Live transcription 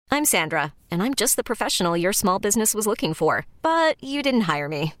I'm Sandra, and I'm just the professional your small business was looking for. But you didn't hire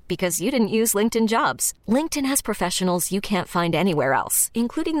me because you didn't use LinkedIn Jobs. LinkedIn has professionals you can't find anywhere else,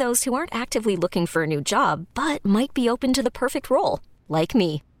 including those who aren't actively looking for a new job, but might be open to the perfect role, like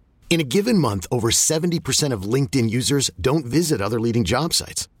me. In a given month, over 70% of LinkedIn users don't visit other leading job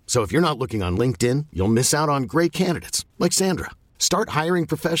sites. So if you're not looking on LinkedIn, you'll miss out on great candidates like Sandra. Start hiring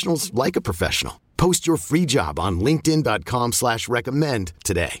professionals like a professional. Post your free job on linkedin.com/recommend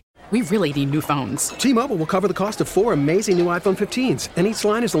today. We really need new phones. T-Mobile will cover the cost of 4 amazing new iPhone 15s, and each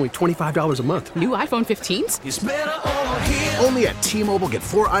line is only $25 a month. New iPhone 15s? It's better over here. Only at T-Mobile, get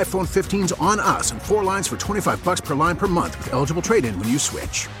 4 iPhone 15s on us and 4 lines for $25 per line per month with eligible trade-in when you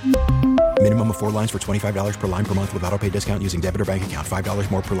switch. Minimum of 4 lines for $25 per line per month with autopay discount using debit or bank account. $5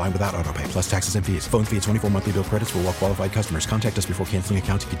 more per line without autopay, plus taxes and fees. Phone fee at 24 monthly bill credits for well-qualified customers. Contact us before canceling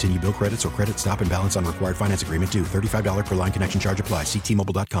account to continue bill credits or credit stop and balance on required finance agreement due. $35 per line connection charge applies. See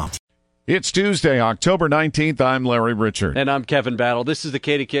T-Mobile.com. It's Tuesday, October 19th. I'm Larry Richert. And I'm Kevin Battle. This is the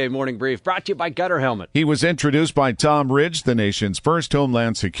KDKA Morning Brief, brought to you by Gutter Helmet. He was introduced by Tom Ridge, the nation's first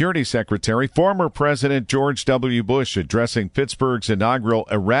Homeland Security Secretary, former President George W. Bush addressing Pittsburgh's inaugural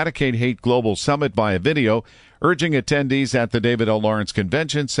Eradicate Hate Global Summit via video, urging attendees at the David L. Lawrence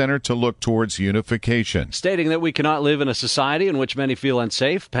Convention Center to look towards unification. Stating that we cannot live in a society in which many feel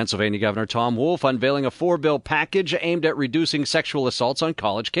unsafe, Pennsylvania Governor Tom Wolf unveiling a 4-bill package aimed at reducing sexual assaults on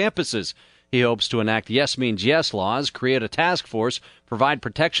college campuses. He hopes to enact Yes Means Yes laws, create a task force, provide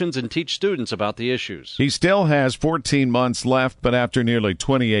protections, and teach students about the issues. He still has 14 months left, but after nearly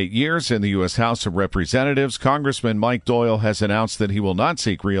 28 years in the U.S. House of Representatives, Congressman Mike Doyle has announced that he will not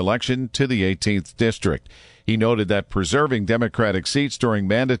seek re-election to the 18th District. He noted that preserving Democratic seats during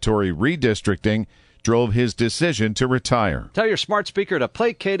mandatory redistricting drove his decision to retire. Tell your smart speaker to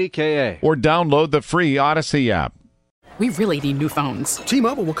play KDKA. Or download the free Odyssey app. We really need new phones.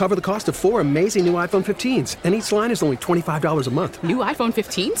 T-Mobile will cover the cost of 4 amazing new iPhone 15s, and each line is only $25 a month. New iPhone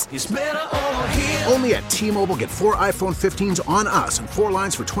 15s? It's better over here. Only at T-Mobile, get 4 iPhone 15s on us and 4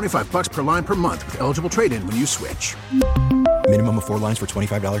 lines for $25 per line per month with eligible trade-in when you switch. Minimum of 4 lines for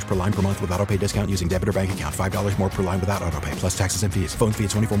 $25 per line per month with autopay discount using debit or bank account. $5 more per line without autopay, plus taxes and fees. Phone fee at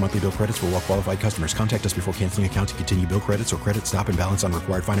 24 monthly bill credits for well-qualified customers. Contact us before canceling account to continue bill credits or credit stop and balance on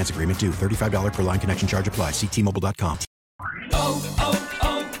required finance agreement due. $35 per line connection charge applies. See T-Mobile.com.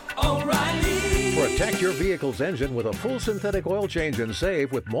 O'Reilly. Protect your vehicle's engine with a full synthetic oil change and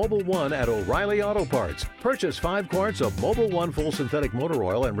save with Mobil 1 at O'Reilly Auto Parts. Purchase 5 quarts of Mobil 1 full synthetic motor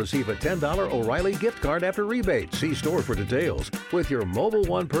oil and receive a $10 O'Reilly gift card after rebate. See store for details. With your Mobil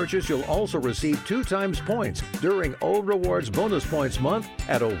 1 purchase, you'll also receive 2 times points during O Rewards Bonus Points Month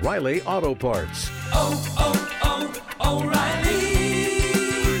at O'Reilly Auto Parts. O'Reilly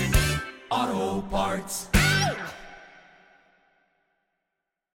Auto Parts.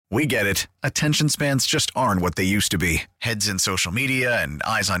 We get it. Attention spans just aren't what they used to be. Heads in social media and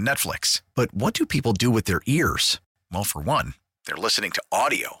eyes on Netflix. But what do people do with their ears? Well, for one, they're listening to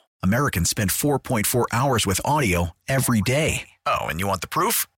audio. Americans spend 4.4 hours with audio every day. Oh, and you want the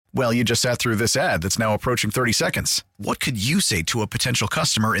proof? Well, you just sat through this ad that's now approaching 30 seconds. What could you say to a potential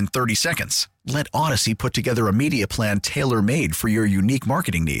customer in 30 seconds? Let Odyssey put together a media plan tailor-made for your unique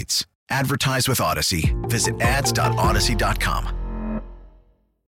marketing needs. Advertise with Odyssey. Visit ads.odyssey.com.